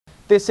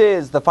This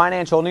is the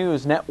Financial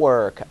News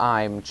Network.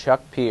 I'm Chuck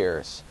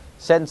Pierce.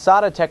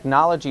 Sensata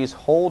Technologies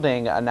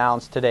Holding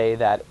announced today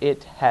that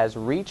it has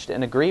reached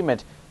an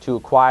agreement to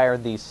acquire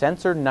the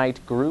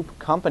Sensor-NITE Group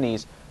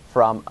Companies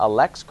from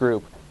Elex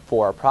Group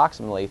for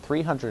approximately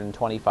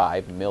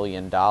 $325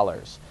 million.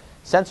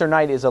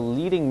 Sensor-NITE is a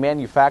leading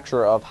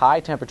manufacturer of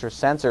high-temperature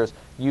sensors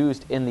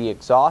used in the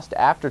exhaust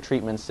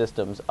aftertreatment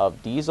systems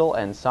of diesel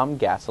and some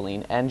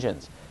gasoline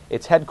engines.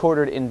 It's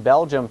headquartered in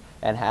Belgium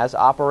and has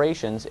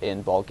operations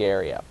in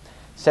Bulgaria.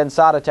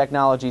 Sensata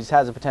Technologies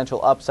has a potential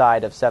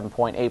upside of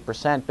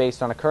 7.8%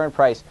 based on a current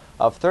price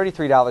of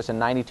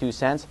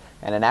 $33.92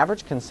 and an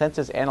average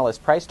consensus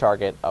analyst price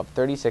target of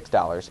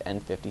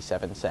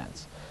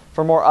 $36.57.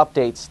 For more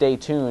updates, stay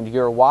tuned.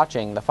 You're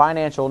watching the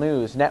Financial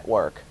News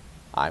Network.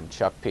 I'm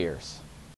Chuck Pierce.